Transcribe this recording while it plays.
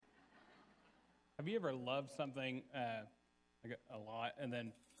Have you ever loved something like a lot, and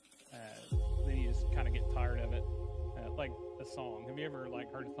then you just kind of get tired of it? Like a song. Have you ever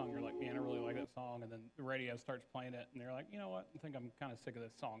like heard a song? You're like, man, I really like that song, and then the radio starts playing it, and you're like, you know what? I think I'm kind of sick of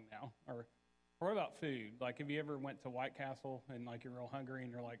this song now. Or what about food? Like, have you ever went to White Castle and like you're real hungry,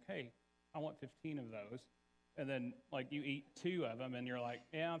 and you're like, hey, I want 15 of those, and then like you eat 2 of them, and you're like,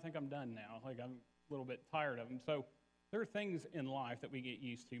 yeah, I think I'm done now. Like I'm a little bit tired of them. So there are things in life that we get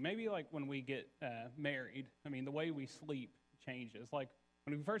used to. Maybe like when we get married, I mean, the way we sleep changes. Like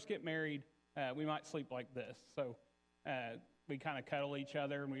when we first get married, we might sleep like this. So we kind of cuddle each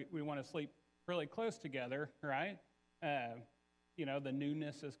other, and we want to sleep really close together, right? The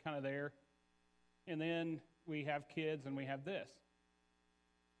newness is kind of there. And then we have kids, and we have this.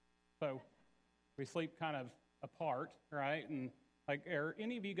 So we sleep kind of apart, right? And like, are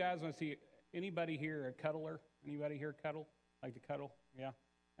any of you guys want to see anybody here a cuddler? Anybody here cuddle? Like to cuddle? Yeah.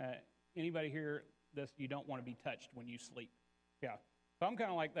 Anybody here you don't want to be touched when you sleep? Yeah. So I'm kind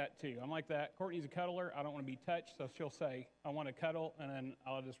of like that too. I'm like that. Courtney's a cuddler. I don't want to be touched, so she'll say, I want to cuddle, and then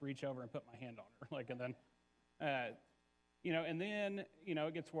I'll just reach over and put my hand on her. And then, and then,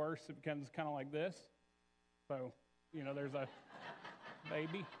 it gets worse. It becomes kind of like this. So, there's a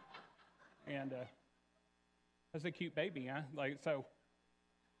baby, and that's a cute baby, huh?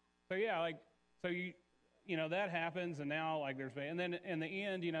 That happens, and now and then in the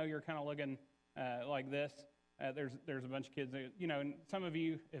end, you're kind of looking like this. There's a bunch of kids, and some of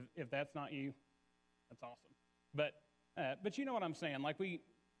you, if that's not you, that's awesome. But you know what I'm saying? Like we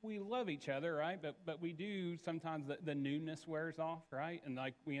love each other, right? But we do sometimes the newness wears off, right? And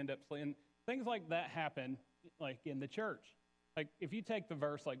like we end up sleeping. Things like that happen, like in the church. Like if you take the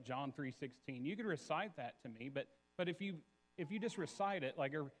verse like John 3:16, you could recite that to me, but if you just recite it,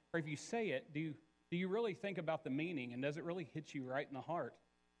 like or if you say it, do you really think about the meaning, and does it really hit you right in the heart?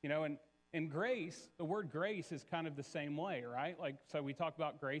 And grace, the word grace is kind of the same way, right? Like, so we talk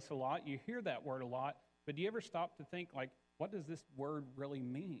about grace a lot. You hear that word a lot, but do you ever stop to think, like, what does this word really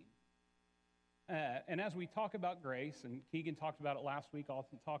mean? And as we talk about grace, and Keegan talked about it last week, I'll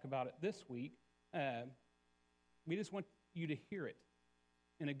talk about it this week, we just want you to hear it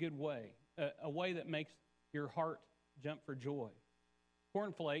in a good way, a way that makes your heart jump for joy.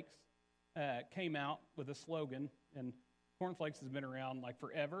 Cornflakes came out with a slogan, and Cornflakes has been around like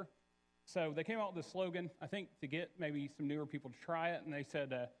forever. So they came out with a slogan, I think, to get maybe some newer people to try it, and they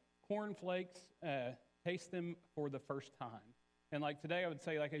said, cornflakes, taste them for the first time. And like today, I would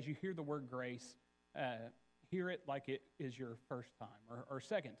say, like as you hear the word grace, hear it like it is your first time or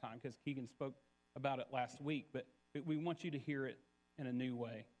second time, because Keegan spoke about it last week, but we want you to hear it in a new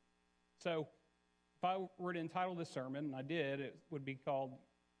way. So if I were to entitle this sermon, and I did, it would be called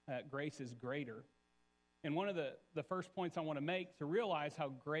Grace is Greater. And one of the first points I want to make to realize how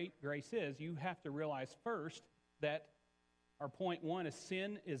great grace is, you have to realize first that our point one is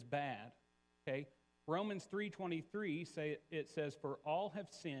sin is bad. Okay? Romans 3:23 says, for all have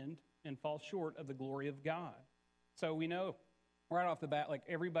sinned and fall short of the glory of God. So we know right off the bat, like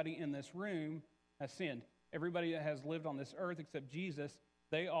everybody in this room has sinned. Everybody that has lived on this earth except Jesus,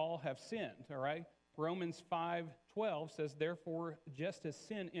 they all have sinned, all right? Romans 5:12 says, therefore, just as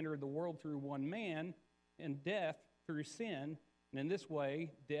sin entered the world through one man, and death through sin, and in this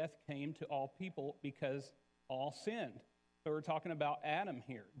way, death came to all people because all sinned. So we're talking about Adam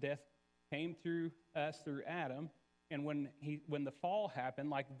here. Death came through us through Adam, and when the fall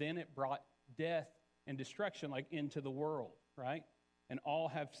happened, like then it brought death and destruction like into the world, right? And all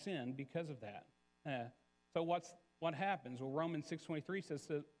have sinned because of that. So what happens? Well, Romans 6:23 says,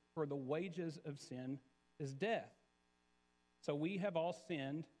 for the wages of sin is death. So we have all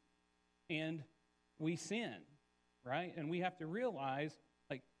sinned, and we sin, right? And we have to realize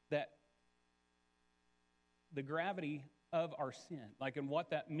like that the gravity of our sin, like and what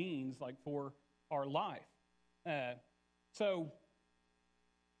that means like for our life. So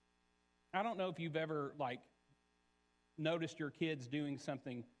I don't know if you've ever like noticed your kids doing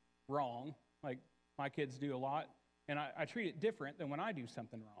something wrong. Like my kids do a lot, and I treat it different than when I do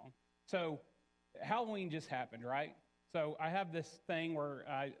something wrong. So Halloween just happened, right? So I have this thing where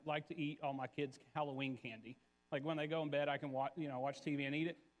I like to eat all my kids' Halloween candy. Like when they go in bed, I can watch TV and eat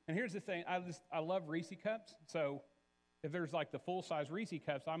it. And here's the thing, I love Reese cups. So if there's like the full-size Reese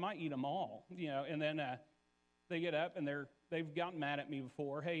cups, I might eat them all, And then they get up and they've gotten mad at me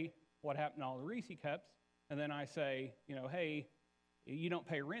before. Hey, what happened to all the Reese cups? And then I say, hey, you don't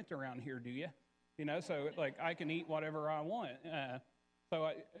pay rent around here, do you? So like I can eat whatever I want. And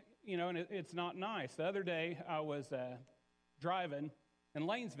it's not nice. The other day, I was driving in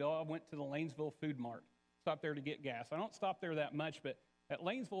Lanesville. I went to the Lanesville Food Mart. Stopped there to get gas. I don't stop there that much, but At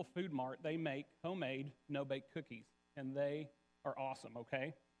Lanesville Food Mart, they make homemade no-bake cookies, and they are awesome,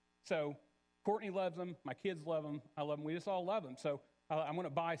 okay? So Courtney loves them. My kids love them. I love them. We just all love them. So I'm going to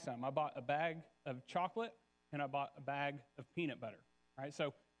buy some. I bought a bag of chocolate, and I bought a bag of peanut butter, all right?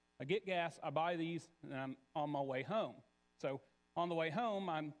 So I get gas. I buy these, and I'm on my way home. So on the way home,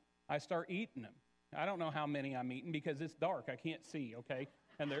 I start eating them. I don't know how many I'm eating because it's dark. I can't see, okay?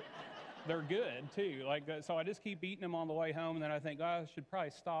 And they're good, too. So I just keep eating them on the way home, and then I think, oh, I should probably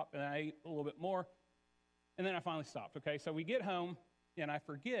stop, and I ate a little bit more. And then I finally stopped, okay? So we get home, and I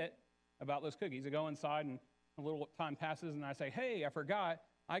forget about those cookies. I go inside, and a little time passes, and I say, hey, I forgot.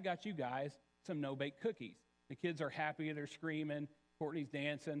 I got you guys some no-bake cookies. The kids are happy. They're screaming. Courtney's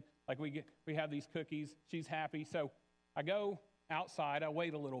dancing. We have these cookies. She's happy. So I go outside. I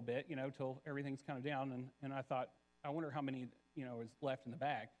wait a little bit, till everything's kind of down, and I thought, I wonder how many, is left in the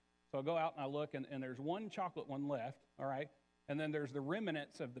bag. So I go out and I look, and there's one chocolate one left, all right? And then there's the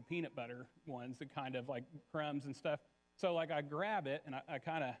remnants of the peanut butter ones, the kind of like crumbs and stuff. So I grab it, and I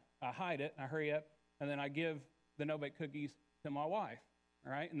hide it, and I hurry up, and then I give the no-bake cookies to my wife,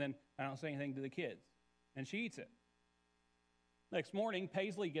 all right? And then I don't say anything to the kids, and she eats it. Next morning,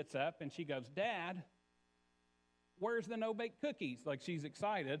 Paisley gets up, and she goes, Dad, where's the no-bake cookies? Like, she's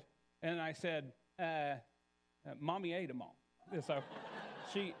excited. And I said, Mommy ate them all. So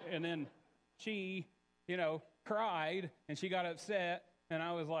she cried, and she got upset, and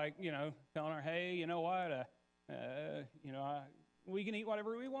I was like, telling her, hey, you know what, we can eat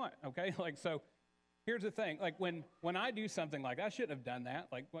whatever we want, okay? So here's the thing. When I do something like, I shouldn't have done that.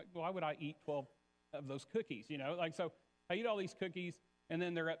 Why would I eat 12 of those cookies, So I eat all these cookies, and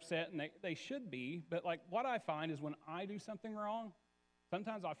then they're upset, and they should be. But, what I find is when I do something wrong,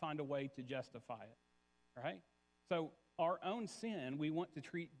 sometimes I find a way to justify it, right? So our own sin, we want to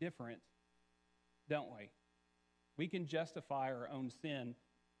treat different, don't we? We can justify our own sin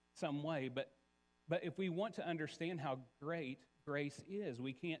some way, but if we want to understand how great grace is,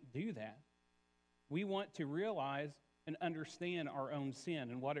 we can't do that. We want to realize and understand our own sin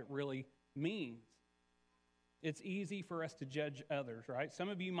and what it really means. It's easy for us to judge others, right? Some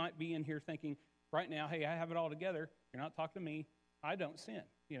of you might be in here thinking right now, hey, I have it all together. You're not talking to me. I don't sin,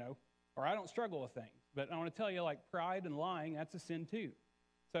 or I don't struggle with things. But I want to tell you, pride and lying, that's a sin too.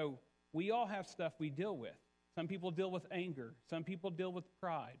 So we all have stuff we deal with. Some people deal with anger. Some people deal with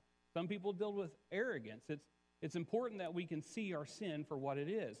pride. Some people deal with arrogance. It's important that we can see our sin for what it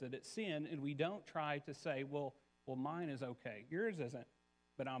is, that it's sin, and we don't try to say, well, mine is okay. Yours isn't,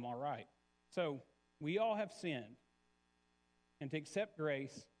 but I'm all right. So we all have sinned. And to accept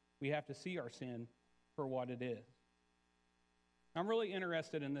grace, we have to see our sin for what it is. I'm really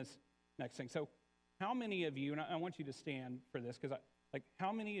interested in this next thing. So how many of you, and I want you to stand for this, because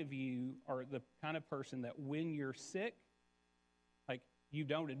how many of you are the kind of person that when you're sick, you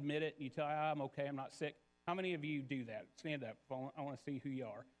don't admit it, you tell, I'm okay, I'm not sick. How many of you do that? Stand up. I want to see who you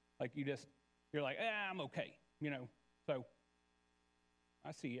are. You're like, I'm okay, So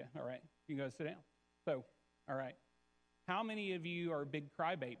I see you, all right. You can go sit down. So, all right. How many of you are big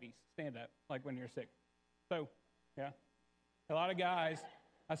crybabies? Stand up, when you're sick. So, yeah. A lot of guys,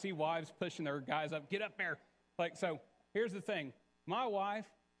 I see wives pushing their guys up. Get up there. So here's the thing. My wife,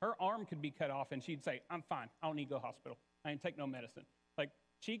 her arm could be cut off, and she'd say, I'm fine. I don't need to go to the hospital. I ain't take no medicine.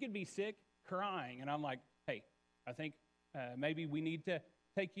 She could be sick, crying, and I'm like, hey, I think maybe we need to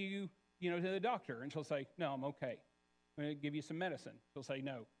take you, to the doctor. And she'll say, no, I'm okay. I'm going to give you some medicine. She'll say,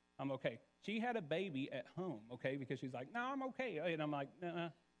 no, I'm okay. She had a baby at home, okay, because she's like, no, I'm okay. And I'm like,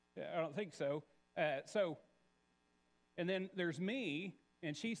 I don't think so. And then there's me,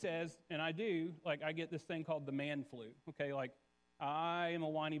 and she says, and I do, I get this thing called the man flu, okay? I am a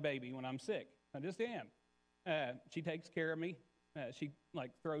whiny baby when I'm sick. I just am. She takes care of me. She,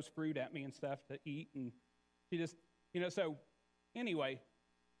 throws fruit at me and stuff to eat, and she just, so anyway,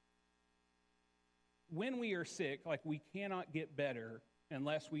 when we are sick, we cannot get better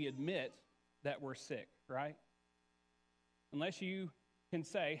unless we admit that we're sick, right? Unless you can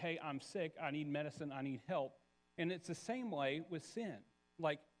say, hey, I'm sick, I need medicine, I need help. And it's the same way with sin.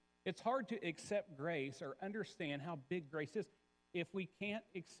 It's hard to accept grace or understand how big grace is if we can't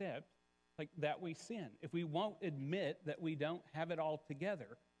accept that we sin. If we won't admit that we don't have it all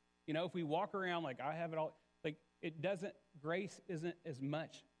together. If we walk around I have it all, grace isn't as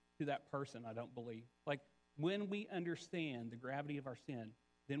much to that person, I don't believe. When we understand the gravity of our sin,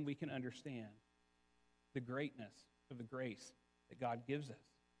 then we can understand the greatness of the grace that God gives us.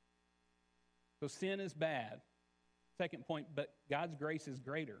 So sin is bad. Second point, but God's grace is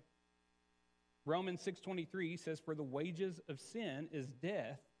greater. Romans 6:23 says, for the wages of sin is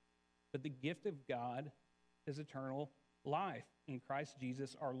death, but the gift of God is eternal life in Christ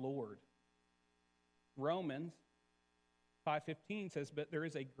Jesus our Lord. Romans 5:15 says, but there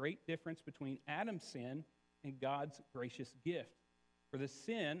is a great difference between Adam's sin and God's gracious gift. For the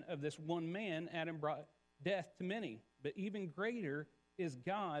sin of this one man, Adam, brought death to many. But even greater is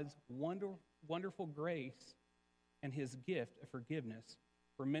God's wonderful grace and his gift of forgiveness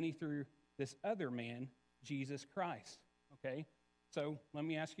for many through this other man, Jesus Christ. Okay? So let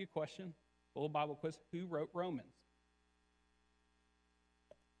me ask you a question. A little Bible quiz. Who wrote Romans?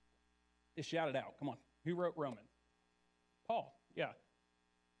 Just shout it out. Come on. Who wrote Romans? Paul. Yeah.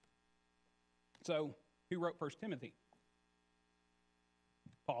 So who wrote 1 Timothy?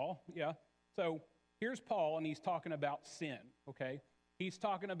 Paul. Yeah. So here's Paul, and he's talking about sin. Okay? He's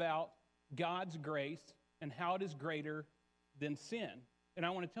talking about God's grace and how it is greater than sin. And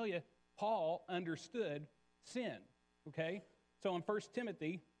I want to tell you, Paul understood sin. Okay? So in 1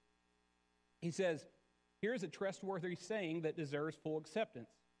 Timothy, he says, here's a trustworthy saying that deserves full acceptance.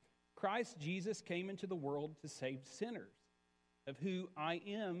 Christ Jesus came into the world to save sinners, of who I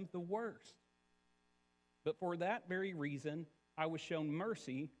am the worst. But for that very reason, I was shown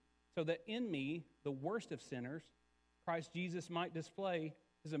mercy, so that in me, the worst of sinners, Christ Jesus might display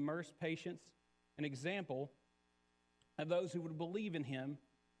his immense patience and example of those who would believe in him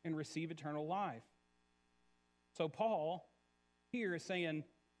and receive eternal life. So Paul here is saying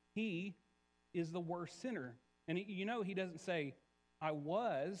he is the worst sinner. And he doesn't say, I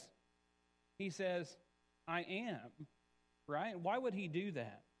was. He says, I am. Right? Why would he do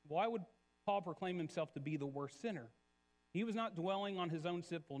that? Why would Paul proclaim himself to be the worst sinner? He was not dwelling on his own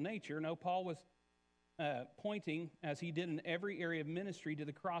sinful nature. No, Paul was pointing, as he did in every area of ministry, to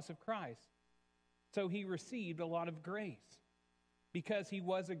the cross of Christ. So he received a lot of grace because he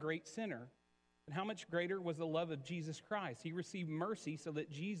was a great sinner. And how much greater was the love of Jesus Christ? He received mercy so that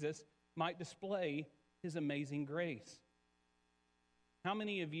Jesus might display his amazing grace. How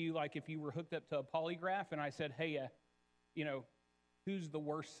many of you, like if you were hooked up to a polygraph and I said, hey, who's the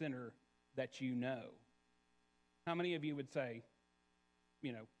worst sinner that you know? How many of you would say,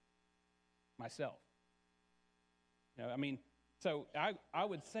 myself? So I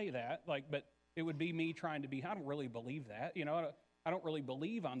would say that, but it would be me trying to be, I don't really believe that. I don't really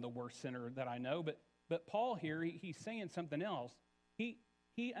believe I'm the worst sinner that I know. But Paul here, he's saying something else. He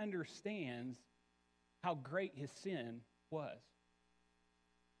understands how great his sin was,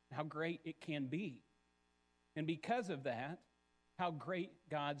 how great it can be. And because of that, how great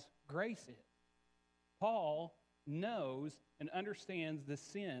God's grace is. Paul knows and understands the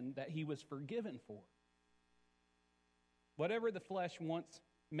sin that he was forgiven for. Whatever the flesh once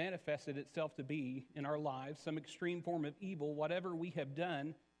manifested itself to be in our lives, some extreme form of evil, whatever we have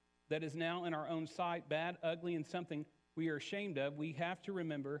done that is now in our own sight bad, ugly, and something we are ashamed of, we have to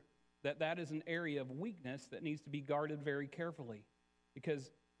remember that that is an area of weakness that needs to be guarded very carefully,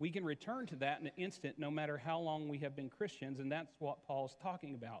 because we can return to that in an instant no matter how long we have been Christians, and that's what Paul's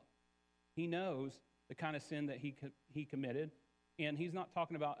talking about. He knows the kind of sin that he committed, and he's not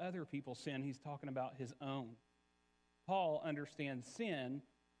talking about other people's sin, he's talking about his own. Paul understands sin,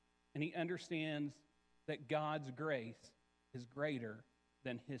 and he understands that God's grace is greater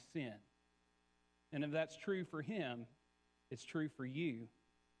than his sin. And if that's true for him, it's true for you.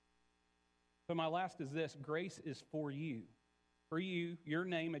 So my last is this: grace is for you. For you, your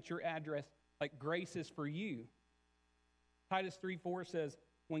name at your address, like grace is for you. Titus 3:4 says,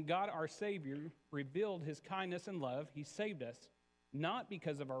 when God our Savior revealed his kindness and love, he saved us, not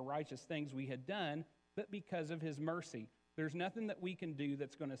because of our righteous things we had done, but because of his mercy. There's nothing that we can do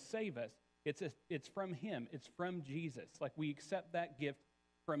that's going to save us. It's from him. It's from Jesus. Like, we accept that gift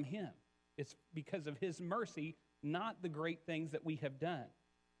from him. It's because of his mercy, not the great things that we have done.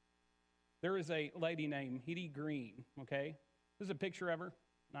 There is a lady named Hetty Green, okay? This is a picture of her.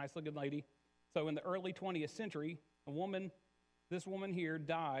 Nice looking lady. So in the early 20th century, this woman here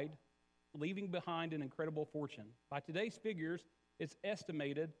died, leaving behind an incredible fortune. By today's figures, it's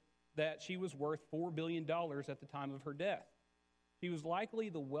estimated that she was worth $4 billion at the time of her death. She was likely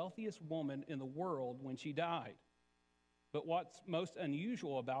the wealthiest woman in the world when she died. But what's most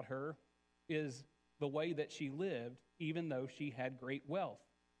unusual about her is the way that she lived, even though she had great wealth.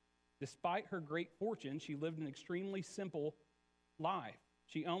 Despite her great fortune, she lived an extremely simple life.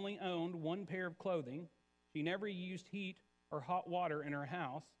 She only owned one pair of clothing. She never used heat or hot water in her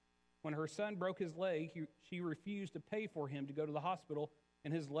house. When her son broke his leg, she refused to pay for him to go to the hospital,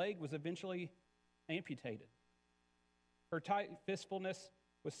 and his leg was eventually amputated. Her tight fistfulness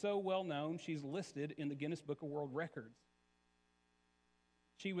was so well known, she's listed in the Guinness Book of World Records.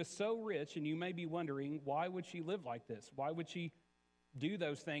 She was so rich, and you may be wondering, why would she live like this? Why would she do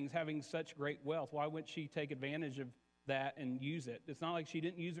those things having such great wealth? Why wouldn't she take advantage that and use it. It's not like she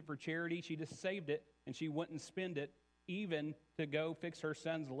didn't use it for charity. She just saved it, and she wouldn't spend it even to go fix her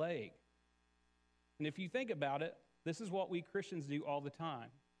son's leg. And if you think about it, this is what we Christians do all the time.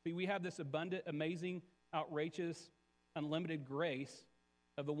 See, we have this abundant, amazing, outrageous, unlimited grace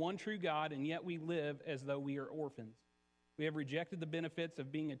of the one true God, and yet we live as though we are orphans. We have rejected the benefits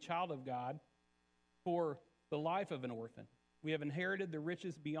of being a child of God for the life of an orphan. We have inherited the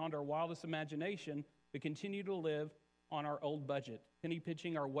riches beyond our wildest imagination, but continue to live on our old budget, penny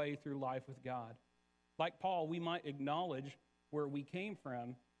pitching our way through life with God. Like Paul, we might acknowledge where we came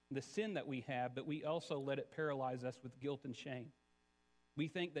from, the sin that we have, but we also let it paralyze us with guilt and shame. We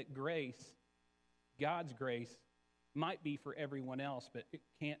think that grace, God's grace, might be for everyone else, but it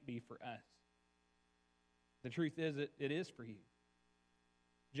can't be for us. The truth is, it is for you.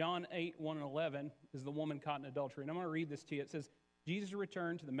 John 8, 1 and 11 is the woman caught in adultery. And I'm going to read this to you. It says, Jesus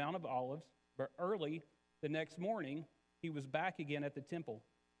returned to the Mount of Olives, but early the next morning, he was back again at the temple.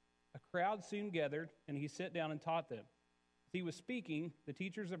 A crowd soon gathered, and he sat down and taught them. As he was speaking, the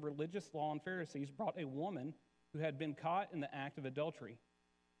teachers of religious law and Pharisees brought a woman who had been caught in the act of adultery.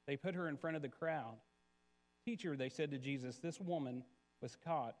 They put her in front of the crowd. Teacher, they said to Jesus, this woman was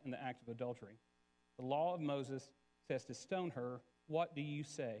caught in the act of adultery. The law of Moses says to stone her. What do you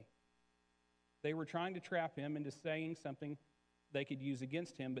say? They were trying to trap him into saying something they could use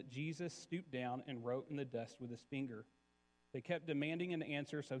against him, but Jesus stooped down and wrote in the dust with his finger. They kept demanding an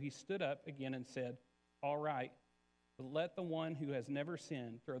answer, so he stood up again and said, all right, but let the one who has never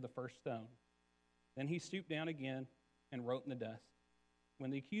sinned throw the first stone. Then he stooped down again and wrote in the dust.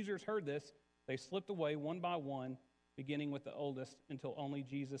 When the accusers heard this, they slipped away one by one, beginning with the oldest, until only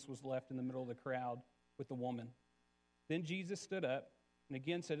Jesus was left in the middle of the crowd with the woman. Then Jesus stood up and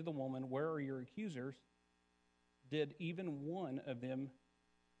again said to the woman, where are your accusers? Did even one of them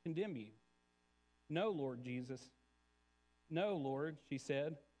condemn you? No, Lord Jesus. No, Lord, she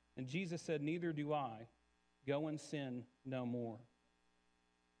said. And Jesus said, neither do I. Go and sin no more.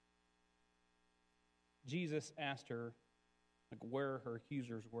 Jesus asked her where her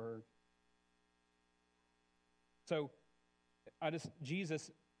accusers were. So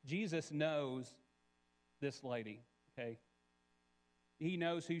Jesus knows this lady, okay? He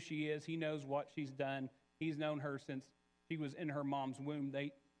knows who she is. He knows what she's done. He's known her since she was in her mom's womb.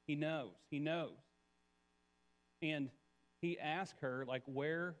 He knows. And he asked her,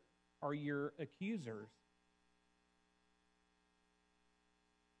 where are your accusers?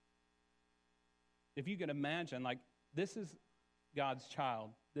 If you can imagine, this is God's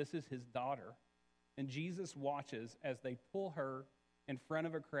child. This is his daughter. And Jesus watches as they pull her in front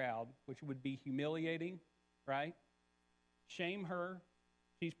of a crowd, which would be humiliating, right? Shame her.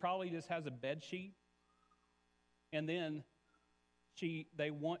 She probably just has a bed sheet. And then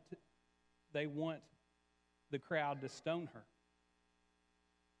they want the crowd to stone her.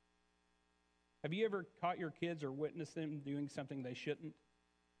 Have you ever caught your kids or witnessed them doing something they shouldn't?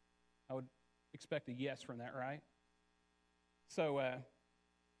 I would expect a yes from that, right? So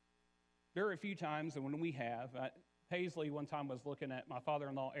there are a few times when we have. Paisley one time was looking at my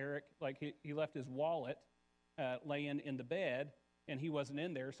father-in-law, Eric, he left his wallet laying in the bed, and he wasn't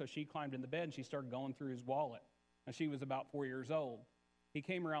in there, so she climbed in the bed, and she started going through his wallet. And she was about 4 years old. He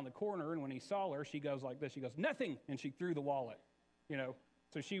came around the corner, and when he saw her, she goes like this. She goes, nothing, and she threw the wallet,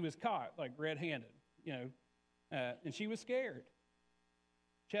 So she was caught, red-handed, and she was scared.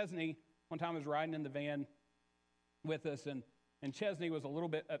 Chesney, one time, was riding in the van with us, and Chesney was a little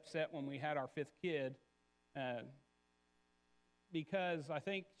bit upset when we had our fifth kid, because I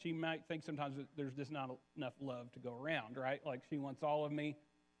think she might think sometimes that there's just not enough love to go around, right? She wants all of me.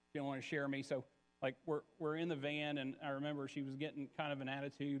 She don't want to share me. So, we're in the van, and I remember she was getting kind of an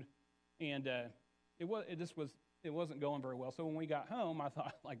attitude, and it wasn't going very well. So when we got home, I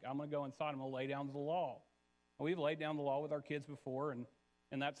thought, I'm going to go inside. I'm going to lay down the law. We've laid down the law with our kids before,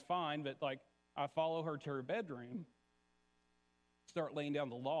 and that's fine. But I follow her to her bedroom, start laying down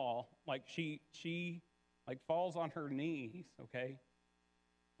the law. She falls on her knees, okay?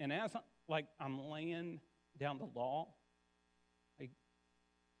 And as I'm laying down the law,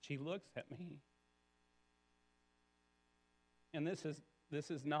 she looks at me. And this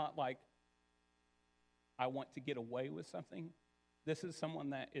is not I want to get away with something. This is someone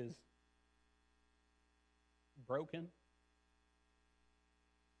that is broken.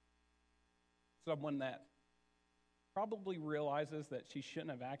 Someone that probably realizes that she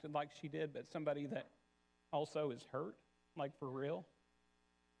shouldn't have acted like she did, but somebody that also is hurt, for real.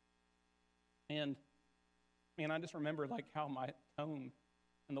 And, I just remember, how my tone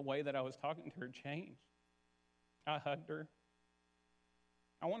and the way that I was talking to her changed. I hugged her.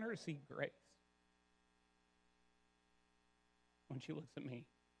 I want her to see grace. when she looks at me.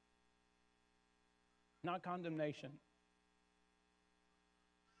 Not condemnation.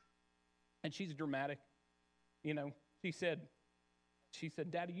 And she's dramatic. You know, she said,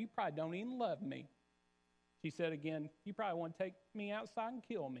 Daddy, you probably don't even love me. She said again, you probably want to take me outside and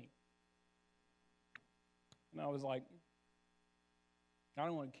kill me. And I was like, I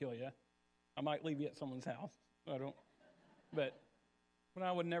don't want to kill you. I might leave you at someone's house. But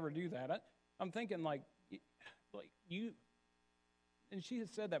I would never do that. I'm thinking like you, and she has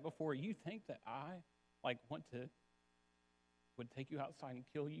said that before. You think that I would take you outside and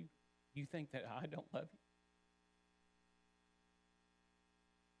kill you? You think that I don't love you?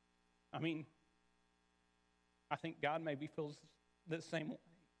 I mean, I think God maybe feels the same way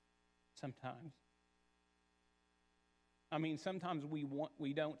sometimes. I mean, sometimes we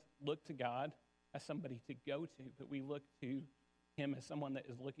don't look to God as somebody to go to, but we look to him as someone that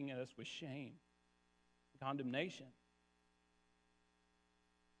is looking at us with shame, condemnation.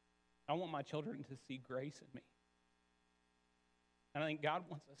 I want my children to see grace in me. And I think God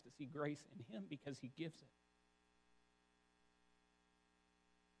wants us to see grace in him because he gives it.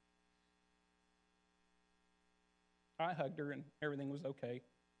 I hugged her and everything was okay.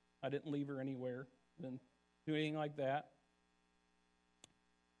 I didn't leave her anywhere. Didn't do anything like that.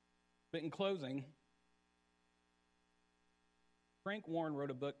 But in closing, Frank Warren wrote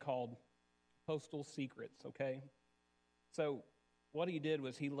a book called Postal Secrets, okay? So what he did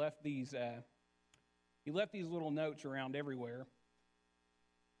was he left these little notes around everywhere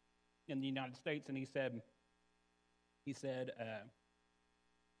in the United States, and he said,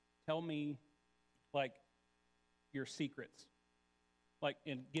 tell me, like, your secrets, like,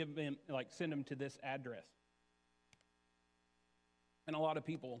 and give them, like, send them to this address. And a lot of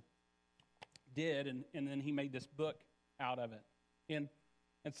people did, and then he made this book out of it. And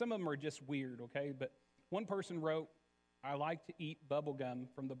some of them are just weird, okay? But one person wrote, I like to eat bubble gum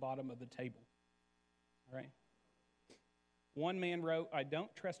from the bottom of the table. All right? One man wrote, I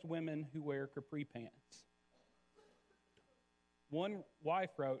don't trust women who wear capri pants. One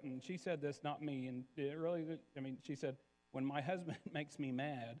wife wrote, and she said this, not me, and it really, she said, when my husband makes me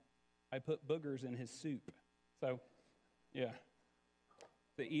mad, I put boogers in his soup. So, yeah,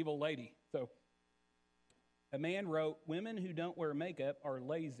 the evil lady. So, a man wrote, women who don't wear makeup are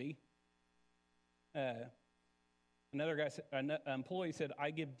lazy. Another guy, an employee said,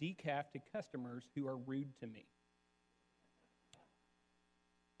 I give decaf to customers who are rude to me.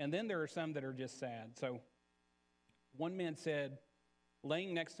 And then there are some that are just sad. So one man said,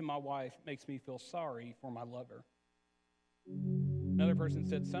 laying next to my wife makes me feel sorry for my lover. Another person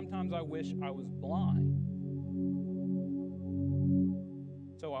said, sometimes I wish I was blind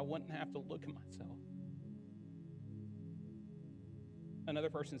so I wouldn't have to look at myself. Another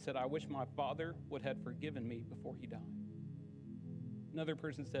person said, I wish my father would have forgiven me before he died. Another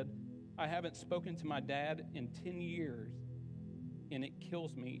person said, I haven't spoken to my dad in 10 years, and it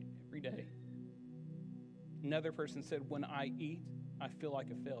kills me every day. Another person said, when I eat, I feel like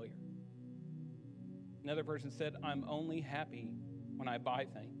a failure. Another person said, I'm only happy when I buy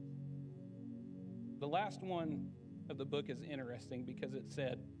things. The last one of the book is interesting because it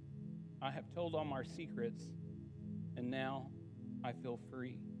said, I have told all my secrets, and now I feel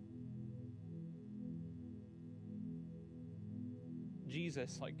free.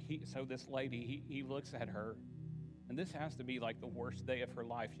 Jesus, so this lady, he looks at her, and this has to be like the worst day of her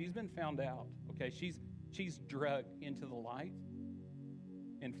life. She's been found out, okay? She's drugged into the light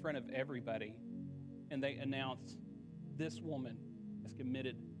in front of everybody, and they announce this woman has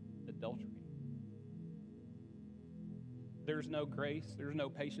committed adultery. There's no grace, there's no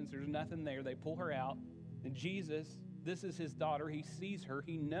patience, there's nothing there. They pull her out, and Jesus, this is his daughter. He sees her.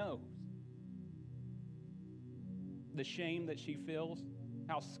 He knows the shame that she feels,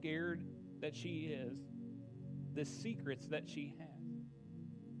 how scared that she is, the secrets that she has.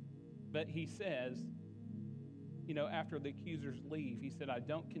 But he says, after the accusers leave, he said, I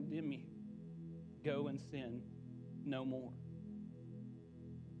don't condemn you. Go and sin no more.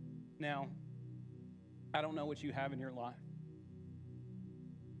 Now, I don't know what you have in your life.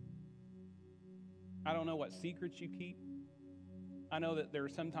 I don't know what secrets you keep. I know that there are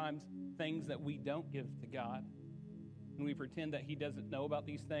sometimes things that we don't give to God, and we pretend that he doesn't know about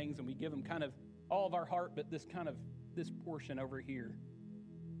these things, and we give him kind of all of our heart, but this portion over here.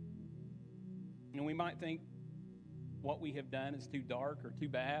 And we might think what we have done is too dark or too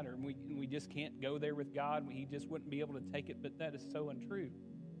bad, or we just can't go there with God. He just wouldn't be able to take it, but that is so untrue.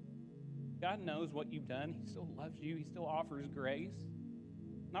 God knows what you've done. He still loves you. He still offers grace.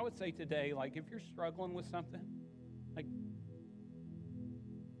 And I would say today, if you're struggling with something,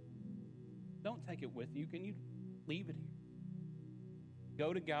 don't take it with you. Can you leave it here?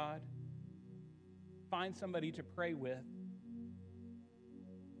 Go to God. Find somebody to pray with.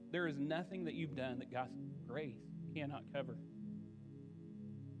 There is nothing that you've done that God's grace cannot cover.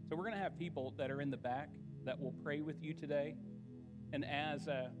 So we're going to have people that are in the back that will pray with you today. And as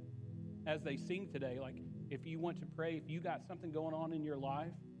they sing today, like if you want to pray, if you got something going on in your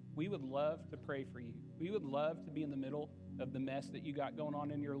life, we would love to pray for you. We would love to be in the middle of the mess that you got going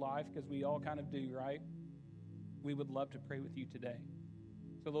on in your life, because we all kind of do, right? We would love to pray with you today.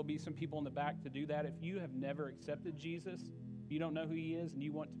 So there'll be some people in the back to do that. If you have never accepted Jesus, if you don't know who he is and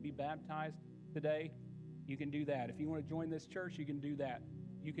you want to be baptized today, you can do that. If you want to join this church, you can do that.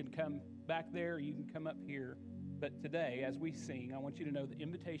 You can come back there, you can come up here. But today, as we sing, I want you to know the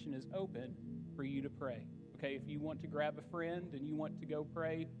invitation is open for you to pray. Okay, if you want to grab a friend and you want to go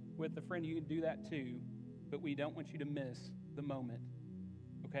pray with a friend, you can do that too. But we don't want you to miss the moment.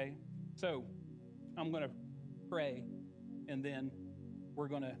 Okay? So I'm going to pray, and then we're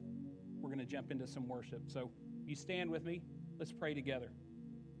going to jump into some worship. So you stand with me. Let's pray together.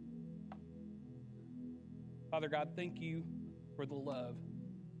 Father God, thank you for the love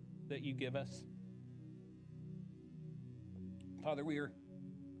that you give us. Father,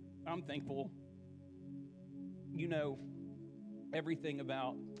 I'm thankful. You know everything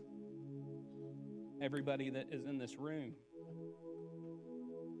about everybody that is in this room,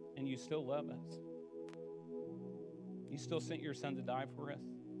 and you still love us. You still sent your son to die for us.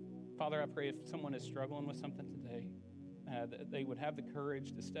 Father, I pray if someone is struggling with something today, that they would have the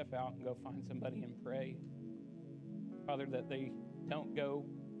courage to step out and go find somebody and pray. Father, that they don't go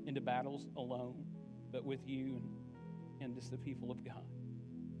into battles alone, but with you and just the people of God.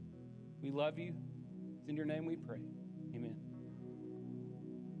 We love you. It's in your name we pray. Amen.